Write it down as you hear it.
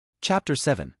Chapter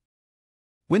 7.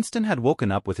 Winston had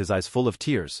woken up with his eyes full of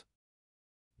tears.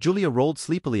 Julia rolled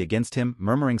sleepily against him,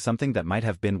 murmuring something that might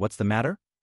have been, "What's the matter?"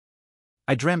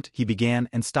 "I dreamt," he began,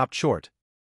 and stopped short.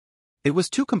 It was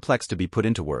too complex to be put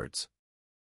into words.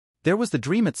 There was the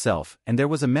dream itself, and there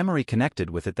was a memory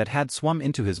connected with it that had swum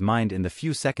into his mind in the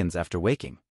few seconds after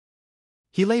waking.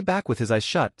 He lay back with his eyes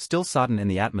shut, still sodden in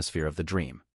the atmosphere of the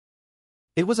dream.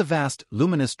 It was a vast,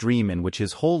 luminous dream in which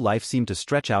his whole life seemed to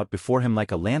stretch out before him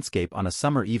like a landscape on a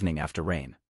summer evening after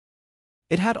rain.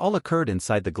 It had all occurred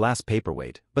inside the glass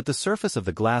paperweight, but the surface of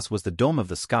the glass was the dome of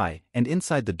the sky, and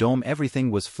inside the dome everything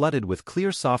was flooded with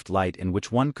clear soft light in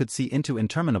which one could see into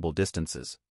interminable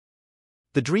distances.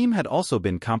 The dream had also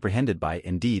been comprehended by,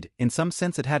 indeed, in some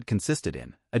sense it had consisted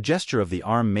in, a gesture of the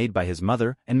arm made by his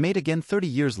mother and made again 30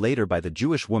 years later by the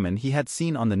Jewish woman he had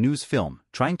seen on the news film,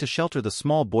 trying to shelter the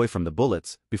small boy from the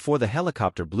bullets, before the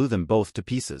helicopter blew them both to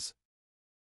pieces.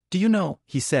 "Do you know,"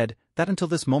 he said, "that until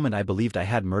this moment I believed I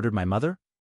had murdered my mother?"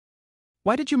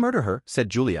 "Why did you murder her?" said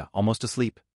Julia, almost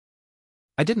asleep.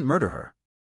 "I didn't murder her.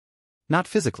 Not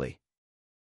physically."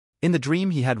 In the dream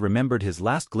he had remembered his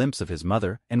last glimpse of his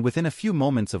mother, and within a few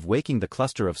moments of waking the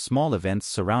cluster of small events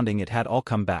surrounding it had all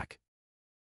come back.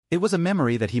 It was a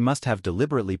memory that he must have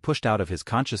deliberately pushed out of his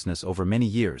consciousness over many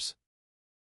years.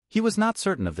 He was not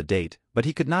certain of the date, but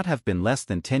he could not have been less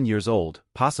than 10 years old,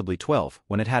 possibly 12,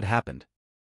 when it had happened.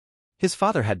 His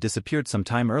father had disappeared some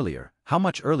time earlier, how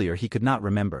much earlier he could not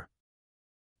remember.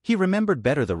 He remembered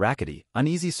better the rackety,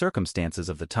 uneasy circumstances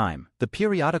of the time, the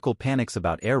periodical panics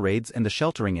about air raids and the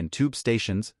sheltering in tube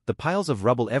stations, the piles of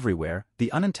rubble everywhere,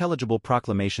 the unintelligible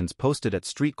proclamations posted at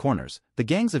street corners, the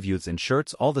gangs of youths in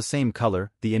shirts all the same color,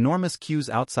 the enormous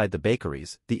queues outside the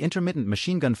bakeries, the intermittent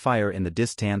machine-gun fire in the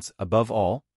distance, above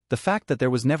all, the fact that there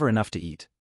was never enough to eat.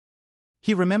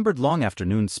 He remembered long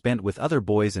afternoons spent with other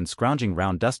boys in scrounging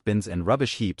round dustbins and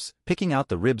rubbish heaps, picking out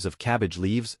the ribs of cabbage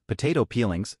leaves, potato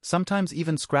peelings, sometimes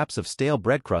even scraps of stale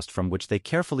bread crust from which they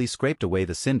carefully scraped away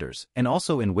the cinders, and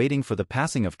also in waiting for the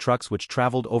passing of trucks which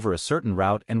traveled over a certain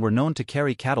route and were known to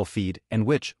carry cattle feed, and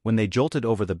which, when they jolted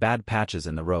over the bad patches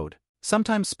in the road,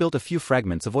 sometimes spilt a few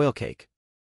fragments of oil cake.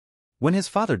 When his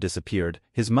father disappeared,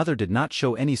 his mother did not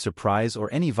show any surprise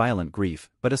or any violent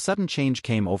grief, but a sudden change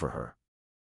came over her.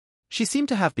 She seemed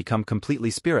to have become completely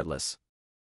spiritless.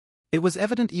 It was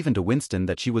evident even to Winston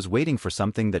that she was waiting for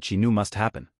something that she knew must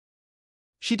happen.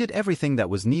 She did everything that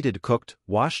was needed, cooked,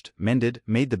 washed, mended,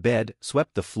 made the bed,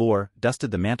 swept the floor,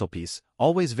 dusted the mantelpiece,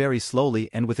 always very slowly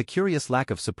and with a curious lack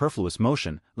of superfluous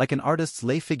motion, like an artist's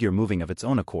lay figure moving of its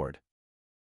own accord.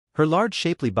 Her large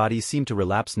shapely body seemed to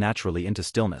relapse naturally into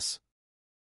stillness.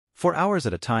 For hours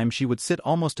at a time she would sit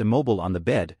almost immobile on the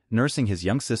bed, nursing his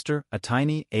young sister, a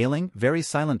tiny, ailing, very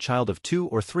silent child of 2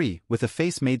 or 3, with a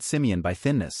face made simian by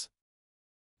thinness.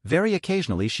 Very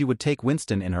occasionally she would take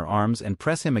Winston in her arms and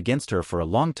press him against her for a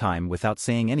long time without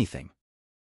saying anything.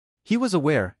 He was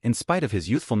aware, in spite of his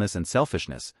youthfulness and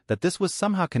selfishness, that this was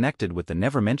somehow connected with the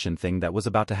never-mentioned thing that was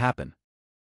about to happen.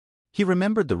 He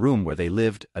remembered the room where they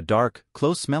lived, a dark,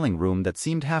 close-smelling room that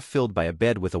seemed half-filled by a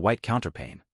bed with a white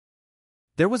counterpane.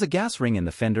 There was a gas ring in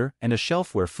the fender and a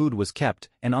shelf where food was kept,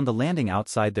 and on the landing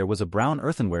outside there was a brown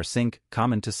earthenware sink,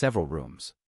 common to several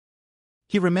rooms.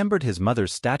 He remembered his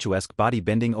mother's statuesque body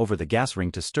bending over the gas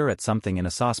ring to stir at something in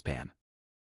a saucepan.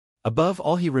 Above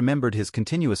all he remembered his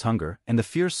continuous hunger and the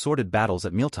fierce sordid battles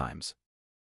at mealtimes.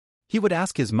 He would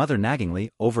ask his mother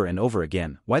naggingly, over and over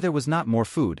again, why there was not more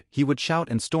food. He would shout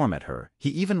and storm at her.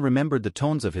 He even remembered the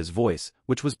tones of his voice,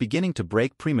 which was beginning to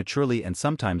break prematurely and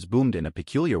sometimes boomed in a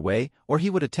peculiar way, or he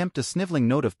would attempt a sniveling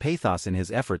note of pathos in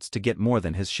his efforts to get more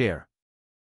than his share.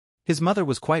 His mother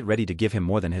was quite ready to give him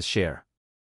more than his share.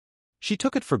 She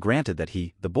took it for granted that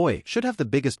he, the boy, should have the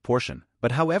biggest portion,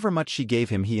 but however much she gave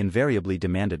him he invariably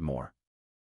demanded more.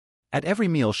 At every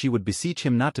meal she would beseech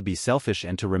him not to be selfish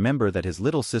and to remember that his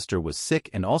little sister was sick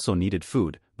and also needed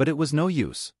food, but it was no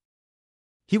use.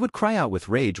 He would cry out with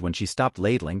rage when she stopped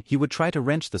ladling, he would try to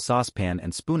wrench the saucepan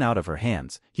and spoon out of her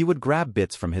hands, he would grab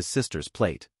bits from his sister's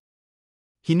plate.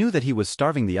 He knew that he was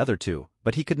starving the other two,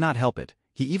 but he could not help it,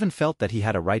 he even felt that he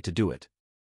had a right to do it.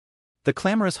 The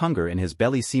clamorous hunger in his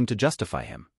belly seemed to justify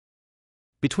him.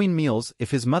 Between meals, if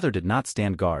his mother did not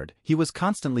stand guard, he was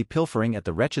constantly pilfering at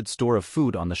the wretched store of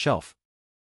food on the shelf.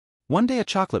 One day a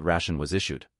chocolate ration was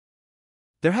issued.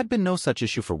 There had been no such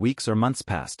issue for weeks or months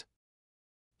past.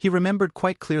 He remembered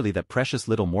quite clearly that precious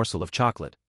little morsel of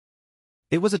chocolate.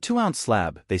 It was a 2-ounce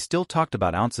slab, they still talked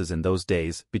about ounces in those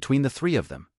days, between the 3 of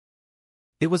them.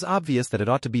 It was obvious that it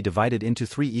ought to be divided into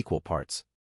 3 equal parts.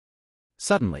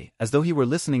 Suddenly, as though he were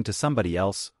listening to somebody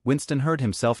else, Winston heard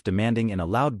himself demanding in a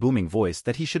loud booming voice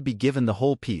that he should be given the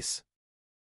whole piece.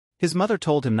 His mother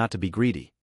told him not to be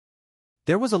greedy.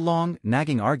 There was a long,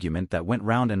 nagging argument that went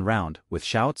round and round, with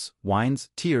shouts, whines,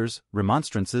 tears,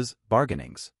 remonstrances,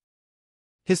 bargainings.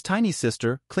 His tiny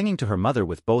sister, clinging to her mother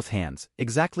with both hands,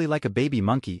 exactly like a baby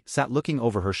monkey, sat looking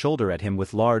over her shoulder at him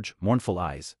with large, mournful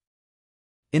eyes.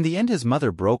 In the end his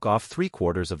mother broke off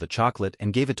 3/4 of the chocolate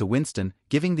and gave it to Winston,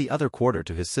 giving the other quarter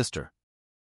to his sister.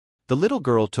 The little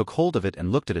girl took hold of it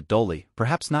and looked at it dully,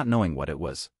 perhaps not knowing what it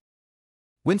was.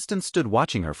 Winston stood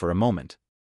watching her for a moment.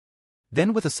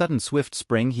 Then with a sudden swift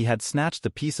spring he had snatched the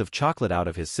piece of chocolate out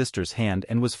of his sister's hand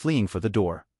and was fleeing for the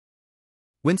door.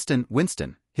 "Winston,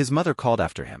 Winston," his mother called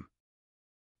after him.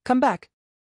 "Come back.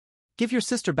 Give your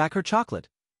sister back her chocolate."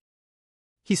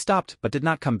 He stopped but did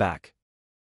not come back.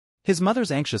 His mother's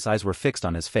anxious eyes were fixed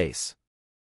on his face.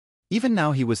 Even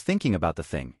now he was thinking about the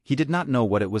thing, he did not know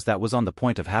what it was that was on the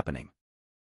point of happening.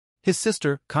 His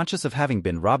sister, conscious of having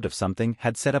been robbed of something,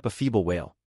 had set up a feeble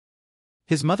wail.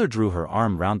 His mother drew her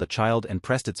arm round the child and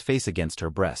pressed its face against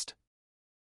her breast.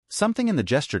 Something in the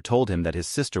gesture told him that his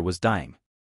sister was dying.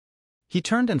 He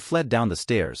turned and fled down the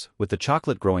stairs, with the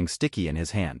chocolate growing sticky in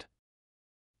his hand.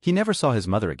 He never saw his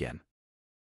mother again.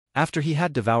 After he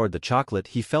had devoured the chocolate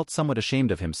he felt somewhat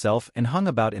ashamed of himself and hung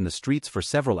about in the streets for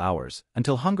several hours,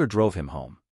 until hunger drove him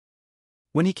home.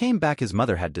 When he came back his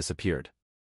mother had disappeared.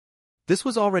 This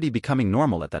was already becoming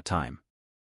normal at that time.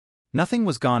 Nothing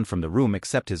was gone from the room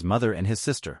except his mother and his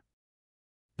sister.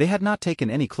 They had not taken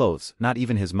any clothes, not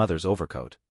even his mother's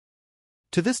overcoat.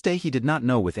 To this day he did not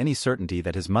know with any certainty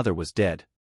that his mother was dead.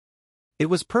 It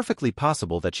was perfectly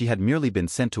possible that she had merely been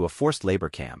sent to a forced labor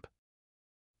camp.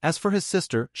 As for his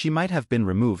sister, she might have been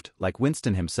removed, like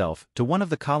Winston himself, to one of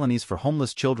the colonies for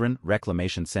homeless children,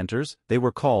 reclamation centers, they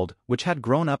were called, which had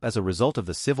grown up as a result of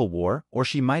the Civil War, or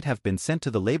she might have been sent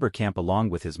to the labor camp along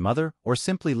with his mother, or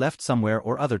simply left somewhere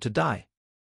or other to die.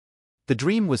 The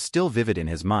dream was still vivid in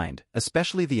his mind,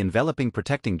 especially the enveloping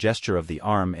protecting gesture of the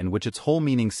arm in which its whole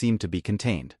meaning seemed to be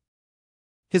contained.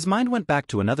 His mind went back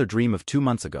to another dream of 2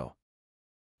 months ago.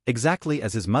 Exactly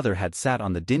as his mother had sat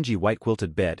on the dingy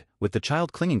white-quilted bed, with the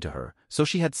child clinging to her, so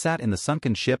she had sat in the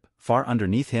sunken ship, far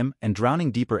underneath him and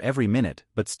drowning deeper every minute,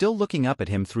 but still looking up at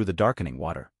him through the darkening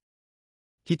water.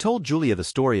 He told Julia the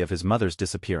story of his mother's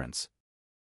disappearance.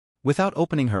 Without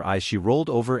opening her eyes she rolled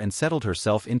over and settled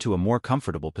herself into a more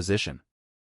comfortable position.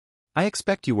 "I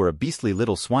expect you were a beastly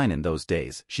little swine in those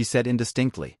days," she said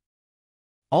indistinctly.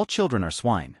 "All children are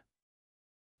swine."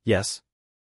 "Yes.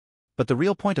 But the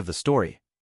real point of the story—"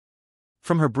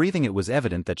 From her breathing it was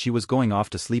evident that she was going off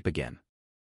to sleep again.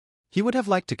 He would have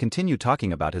liked to continue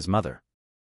talking about his mother.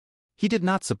 He did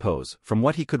not suppose, from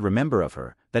what he could remember of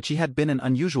her, that she had been an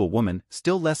unusual woman,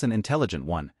 still less an intelligent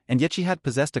one, and yet she had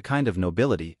possessed a kind of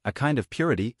nobility, a kind of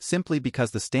purity, simply because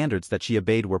the standards that she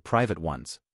obeyed were private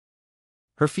ones.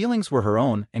 Her feelings were her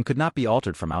own and could not be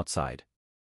altered from outside.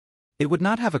 It would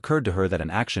not have occurred to her that an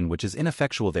action which is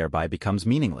ineffectual thereby becomes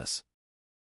meaningless.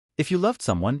 If you loved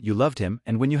someone, you loved him,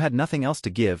 and when you had nothing else to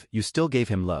give, you still gave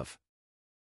him love.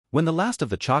 When the last of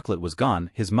the chocolate was gone,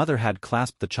 his mother had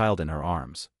clasped the child in her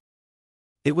arms.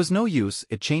 It was no use,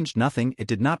 it changed nothing, it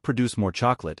did not produce more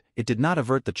chocolate, it did not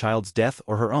avert the child's death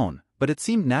or her own, but it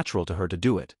seemed natural to her to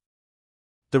do it.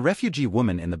 The refugee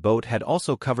woman in the boat had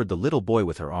also covered the little boy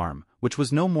with her arm, which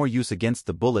was no more use against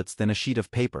the bullets than a sheet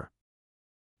of paper.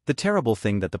 The terrible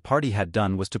thing that the party had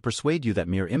done was to persuade you that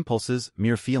mere impulses,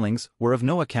 mere feelings, were of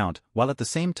no account, while at the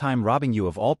same time robbing you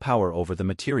of all power over the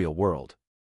material world.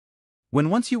 When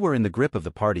once you were in the grip of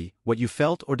the party, what you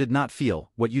felt or did not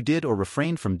feel, what you did or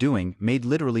refrained from doing, made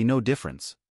literally no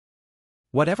difference.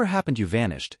 Whatever happened you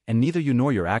vanished, and neither you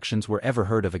nor your actions were ever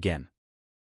heard of again.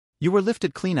 You were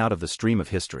lifted clean out of the stream of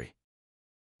history.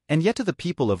 And yet to the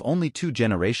people of only 2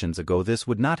 generations ago this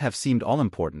would not have seemed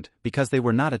all-important, because they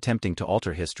were not attempting to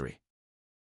alter history.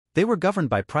 They were governed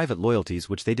by private loyalties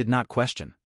which they did not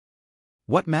question.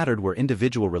 What mattered were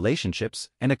individual relationships,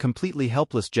 and a completely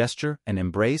helpless gesture, an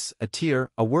embrace, a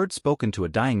tear, a word spoken to a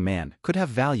dying man, could have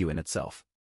value in itself.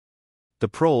 The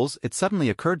proles, it suddenly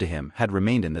occurred to him, had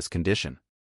remained in this condition.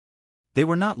 They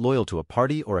were not loyal to a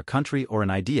party or a country or an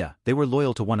idea, they were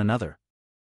loyal to one another.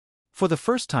 For the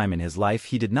first time in his life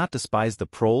he did not despise the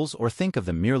proles or think of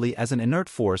them merely as an inert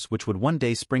force which would one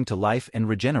day spring to life and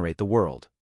regenerate the world.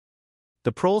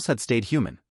 The proles had stayed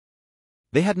human.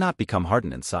 They had not become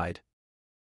hardened inside.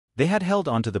 They had held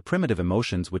on to the primitive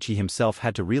emotions which he himself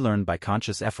had to relearn by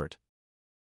conscious effort.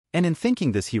 And in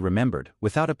thinking this he remembered,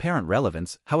 without apparent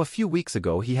relevance, how a few weeks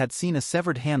ago he had seen a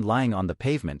severed hand lying on the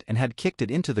pavement and had kicked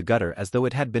it into the gutter as though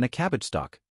it had been a cabbage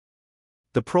stalk.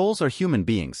 "The proles are human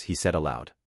beings," he said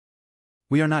aloud.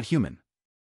 "We are not human."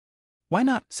 "Why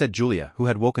not?" said Julia, who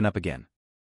had woken up again.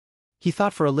 He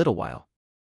thought for a little while.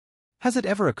 Has it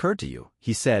ever occurred to you,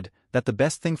 he said, that the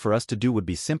best thing for us to do would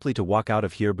be simply to walk out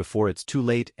of here before it's too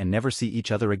late and never see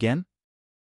each other again?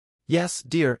 Yes,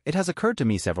 dear, it has occurred to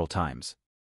me several times.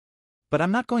 But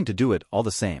I'm not going to do it all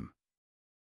the same.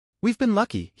 We've been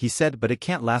lucky, he said, but it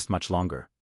can't last much longer.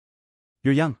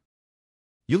 You're young.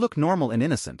 You look normal and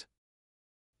innocent.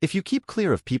 If you keep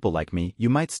clear of people like me,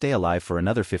 you might stay alive for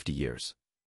another 50 years.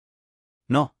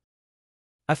 No.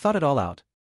 I've thought it all out.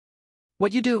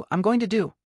 What you do, I'm going to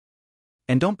do.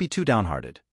 And don't be too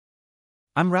downhearted.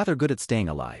 I'm rather good at staying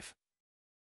alive.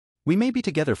 We may be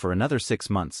together for another 6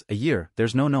 months, a year,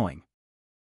 there's no knowing.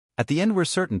 At the end we're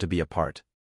certain to be apart.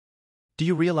 Do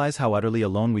you realize how utterly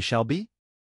alone we shall be?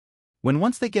 When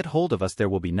once they get hold of us there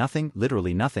will be nothing,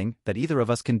 literally nothing, that either of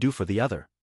us can do for the other.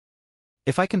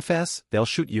 If I confess, they'll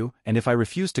shoot you, and if I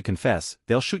refuse to confess,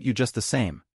 they'll shoot you just the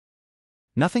same.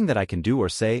 Nothing that I can do or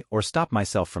say, or stop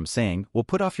myself from saying, will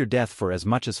put off your death for as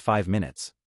much as 5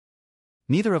 minutes.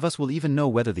 Neither of us will even know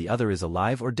whether the other is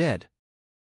alive or dead.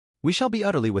 We shall be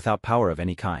utterly without power of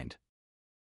any kind.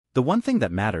 The one thing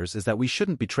that matters is that we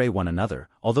shouldn't betray one another,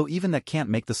 although even that can't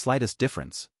make the slightest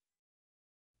difference.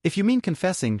 If you mean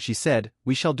confessing, she said,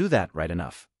 we shall do that right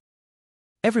enough.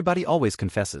 Everybody always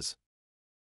confesses.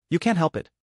 You can't help it.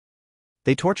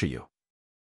 They torture you.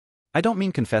 I don't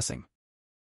mean confessing.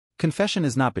 Confession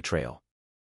is not betrayal.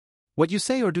 What you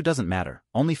say or do doesn't matter,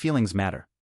 only feelings matter.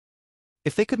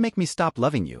 If they could make me stop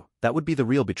loving you, that would be the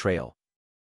real betrayal.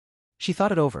 She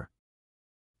thought it over.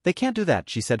 They can't do that,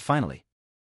 she said finally.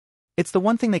 It's the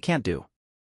one thing they can't do.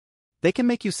 They can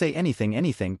make you say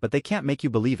anything, but they can't make you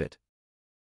believe it.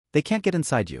 They can't get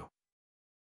inside you.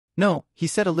 No, he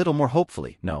said a little more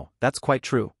hopefully, no, that's quite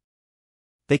true.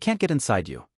 They can't get inside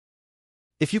you.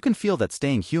 If you can feel that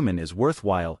staying human is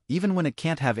worthwhile, even when it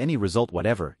can't have any result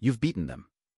whatever, you've beaten them.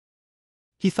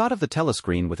 He thought of the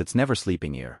telescreen with its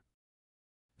never-sleeping ear.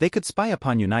 They could spy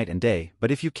upon you night and day, but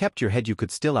if you kept your head you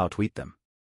could still outwit them.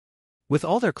 With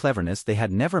all their cleverness they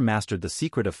had never mastered the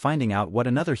secret of finding out what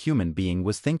another human being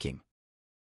was thinking.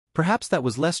 Perhaps that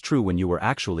was less true when you were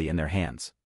actually in their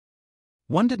hands.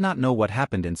 One did not know what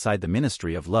happened inside the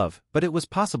Ministry of Love, but it was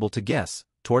possible to guess.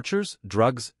 Tortures,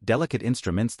 drugs, delicate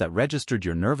instruments that registered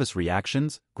your nervous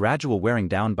reactions, gradual wearing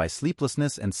down by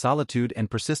sleeplessness and solitude and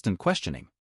persistent questioning.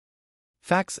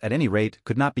 Facts, at any rate,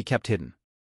 could not be kept hidden.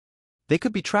 They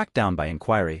could be tracked down by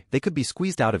inquiry, they could be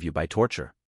squeezed out of you by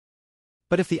torture.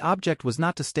 But if the object was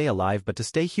not to stay alive but to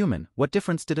stay human, what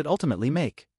difference did it ultimately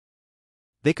make?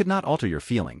 They could not alter your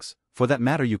feelings, for that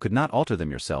matter you could not alter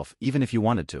them yourself, even if you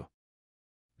wanted to.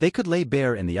 They could lay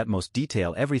bare in the utmost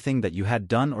detail everything that you had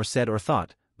done or said or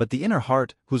thought, but the inner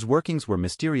heart, whose workings were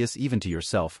mysterious even to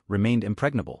yourself, remained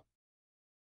impregnable.